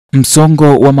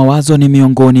Msongo wa mawazo ni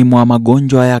miongoni mwa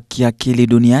magonjwa ya kiakili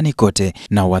duniani kote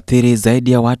na huathiri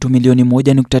zaidi ya watu milioni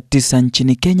 1.9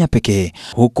 nchini Kenya pekee,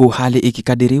 huku hali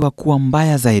ikikadiriwa kuwa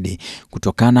mbaya zaidi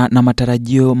kutokana na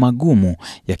matarajio magumu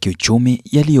ya kiuchumi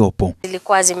yaliyopo.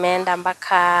 Zilikuwa zimeenda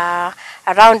mpaka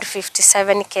around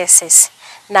 57 cases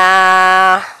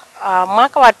na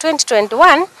mwaka wa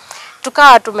 2021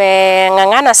 tukawa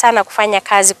tumeng'ang'ana sana kufanya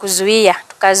kazi kuzuia,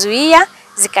 tukazuia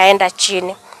zikaenda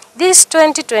chini. This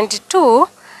 2022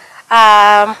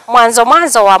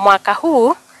 mwanzo wa mwaka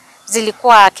huu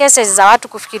zilikuwa cases za watu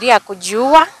kufikiria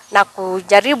kujiua na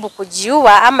kujaribu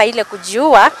kujiua ama ile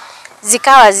kujiua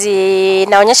zikawa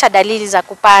zinaonyesha dalili za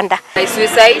kupanda. By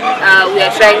suicide, we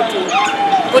are trying to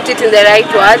put it in the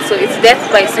right word, so it's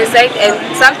death by suicide and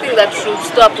something that should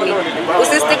stop me.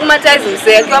 Usistigmatize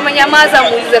msee, akiwa mnyamaza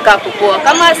muulize kakupoa.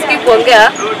 Kama asiki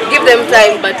kuongea, give them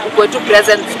time but uko tu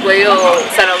present kwa hiyo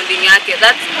surrounding yake.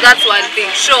 That's one thing.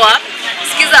 Show up,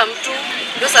 sikiza mtu.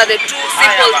 Those are the two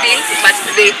simple things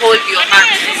but they hold your heart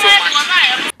so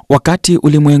much. Wakati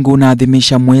ulimwengu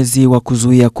unaadhimisha mwezi wa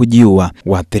kuzuia kujiua,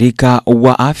 waathirika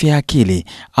wa afya ya akili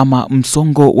ama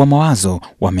msongo wa mawazo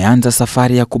wameanza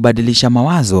safari ya kubadilisha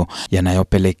mawazo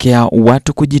yanayopelekea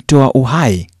watu kujitoa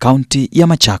uhai, Kaunti ya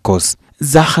Machakos.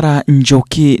 Zahra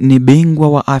Njoki ni bingwa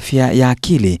wa afya ya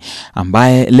akili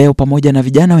ambaye leo pamoja na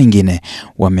vijana wengine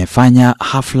wamefanya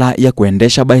hafla ya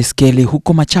kuendesha baiskeli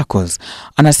huko Machakos.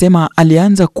 Anasema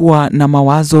alianza kuwa na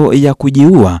mawazo ya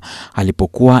kujiua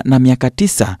alipokuwa na miaka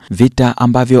 9, vita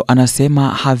ambavyo anasema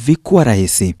havikuwa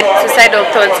rahisi. Suicidal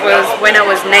thoughts was when I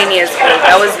was 9 years old.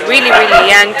 I was really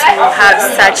young to have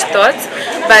such thoughts,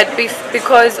 but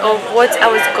because of what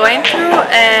I was going through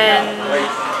and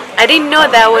I didn't know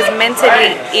that I was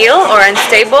mentally ill or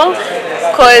unstable,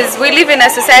 because we live in a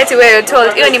society where you're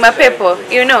told, "Iyo ni mapepo,"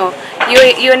 you know.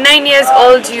 You're 9 years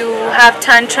old, you have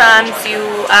tantrums, you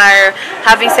are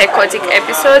having psychotic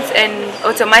episodes and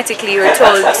automatically you're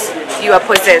told you are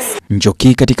possessed.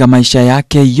 Njoki katika maisha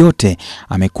yake yote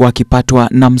amekuwa akipatwa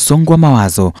na msongo wa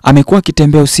mawazo. Amekuwa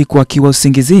akitembea usiku akiwa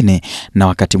usingizini na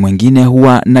wakati mwingine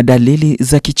huwa na dalili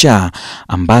za kichaa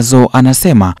ambazo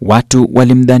anasema watu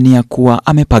walimdhania kuwa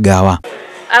amepagawa.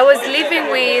 I was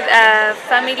living with a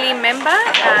family member,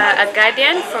 a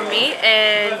guardian for me,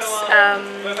 and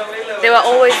they were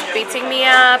always beating me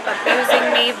up,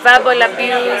 abusing me, verbal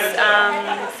abuse,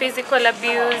 physical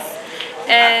abuse,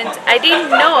 and I didn't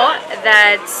know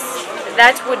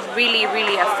that would really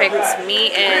affect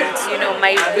me and, you know,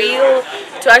 my will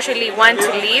to actually want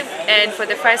to live. And for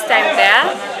the first time there,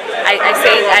 I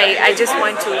said I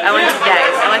want to die.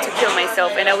 I want to kill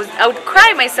myself. And I would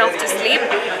cry myself to sleep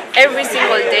every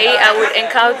single day. I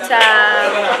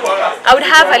would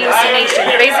have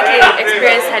hallucinations, basically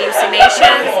experience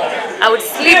hallucinations. I would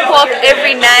sleepwalk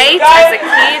every night as a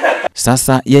kid.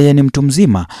 Sasa yeye ni mtu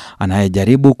mzima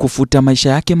anayejaribu kufuta maisha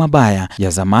yake mabaya ya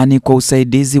zamani kwa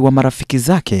usaidizi wa marafiki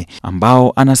zake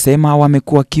ambao anasema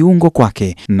wamekuwa kiungo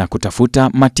kwake, na kutafuta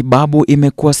matibabu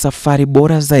imekuwa safari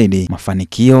bora zaidi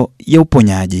mafanikio ya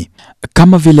uponyaji.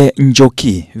 Kama vile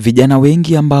Njoki, vijana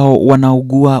wengi ambao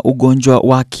wanaugua ugonjwa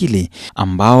wa akili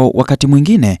ambao wakati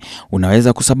mwingine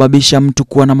unaweza kusababisha mtu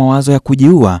kuwa na mawazo ya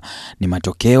kujiua ni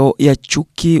matokeo ya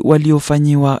chuki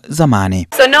waliofanyiwa zamani.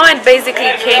 So no one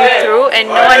basically came through and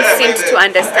no one seemed to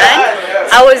understand.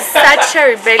 I was such a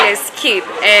rebellious kid,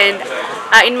 and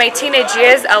in my teenage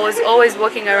years I was always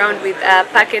walking around with a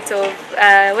packet of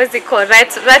what's it called,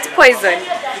 rat poison.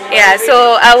 Yeah,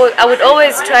 so I would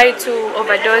always try to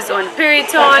overdose on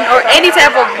Piriton or any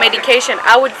type of medication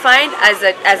I would find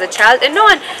as a child, and no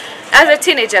one, as a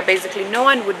teenager basically, no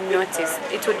one would notice.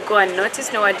 It would go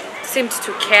unnoticed. No one seemed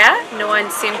to care. No one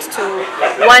seemed to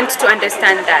want to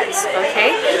understand that,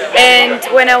 okay? And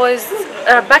when I was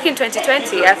back in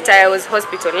 2020, after I was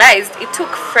hospitalized, it took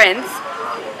friends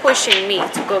pushing me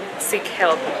to go seek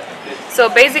help. So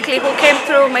basically, who came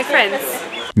through? My friends.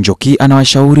 Njoki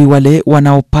anawashauri wale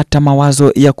wanaopata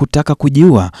mawazo ya kutaka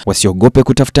kujiua wasiogope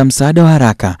kutafuta msaada wa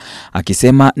haraka,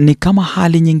 akisema ni kama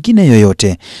hali nyingine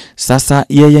yoyote. Sasa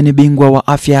yeye ni bingwa wa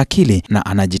afya ya akili na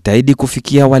anajitahidi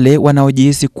kufikia wale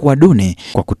wanaojihisi kuwa duni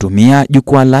kwa kutumia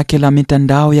jukwaa lake la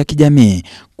mitandao ya kijamii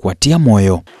kuwatia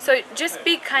moyo. So just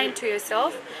be kind to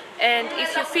yourself, and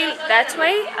if you feel that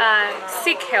way,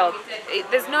 seek help.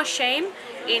 There's no shame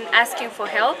in asking for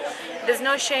help. There's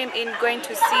no shame in going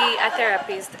to see a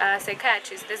therapist, a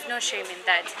psychiatrist. There's no shame in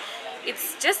that.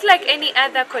 It's just like any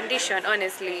other condition,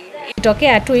 honestly.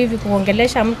 Itokea tu hivi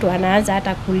kuongelesha mtu anaanza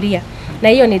hata kulia. Na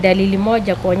hiyo ni dalili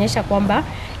moja kuonyesha kwamba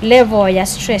level ya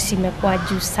stress imekuwa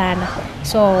juu sana.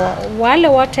 So wale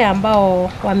wote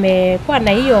ambao wamekuwa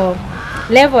na hiyo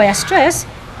level ya stress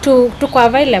tuko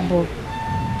available.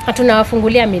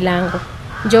 tunawafungulia milango.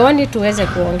 Njooni tuweze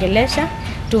kuongelesha,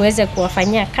 tuweze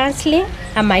kuwafanyia counseling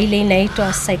ama ile inaitwa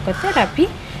psychotherapy,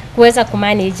 kuweza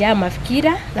kumanage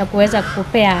mafikira na kuweza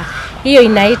kupea hiyo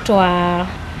inaitwa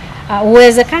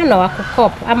uwezekano wa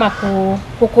kukop ama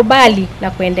kukubali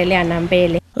na kuendelea na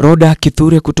mbele. Roda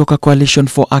Kithure kutoka Coalition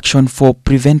for Action for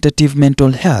Preventative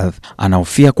Mental Health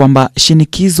anahofia kwamba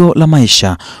shinikizo la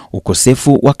maisha,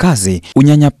 ukosefu wa kazi,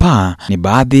 unyanyapaa ni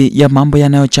baadhi ya mambo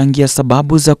yanayochangia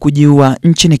sababu za kujiua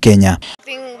nchini Kenya.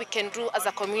 Can do as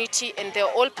a community, and the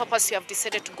whole purpose we have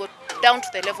decided to go down to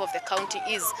the level of the county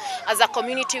is, as a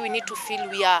community we need to feel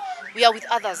we are with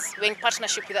others, we're in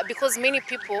partnership with that, because many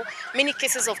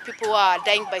cases of people who are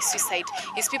dying by suicide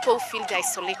is people who feel they're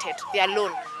isolated, they're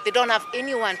alone, they don't have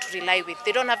anyone to rely with,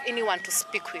 they don't have anyone to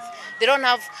speak with, they don't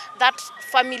have that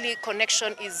family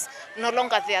connection is no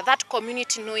longer there, that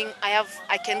community knowing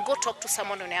I can go talk to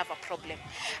someone when I have a problem.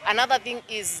 Another thing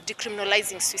is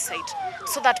decriminalizing suicide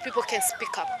so that people can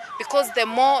speak up. Because the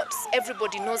more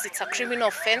everybody knows it's a criminal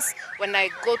offense, when I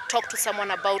go talk to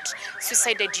someone about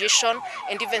suicide ideation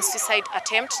and even suicide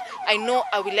attempt, I know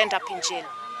I will end up in jail.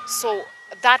 So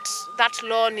that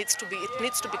law needs to be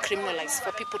criminalized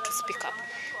for people to speak up.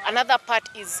 Another part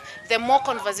is the more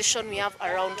conversation we have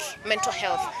around mental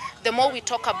health, the more we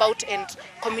talk about and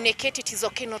communicate it is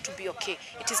okay not to be okay.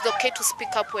 It is okay to speak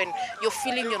up when you're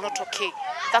feeling you're not okay.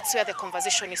 That's where the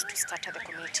conversation is to start at the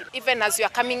community. Even as you are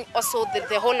coming also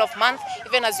the whole of month,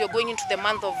 even as you're going into the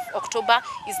month of October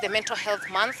is the mental health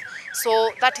month. So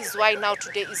that is why now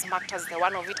today is marked as the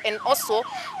one of it. And also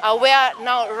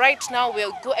right now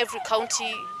we'll go every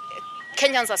county,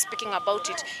 Kenyans are speaking about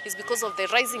it, is because of the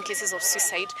rising cases of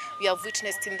suicide we have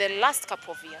witnessed in the last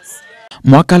couple of years.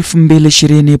 Mwaka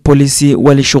 2020 polisi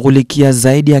walishughulikia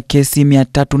zaidi ya kesi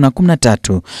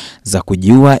 313 za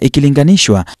kujiua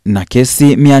ikilinganishwa na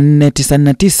kesi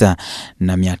 499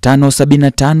 na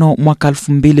 575 mwaka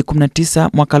 2019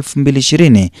 mwaka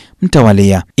 2020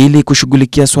 mtawalia. Ili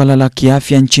kushughulikia swala la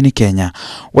kiafya nchini Kenya,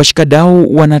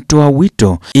 washikadau wanatoa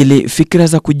wito ili fikra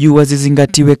za kujiua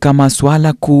zizingatiwe kama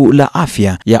swala kuu la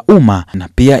afya ya umma na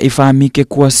pia ifahamike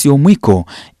kuwa sio mwiko,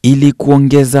 ili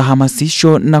kuongeza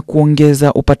hamasisho na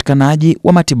kuongeza upatikanaji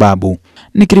wa matibabu.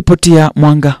 Nikiripotia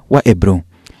Mwanga wa Ebru,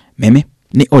 mimi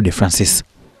ni Ode Francis.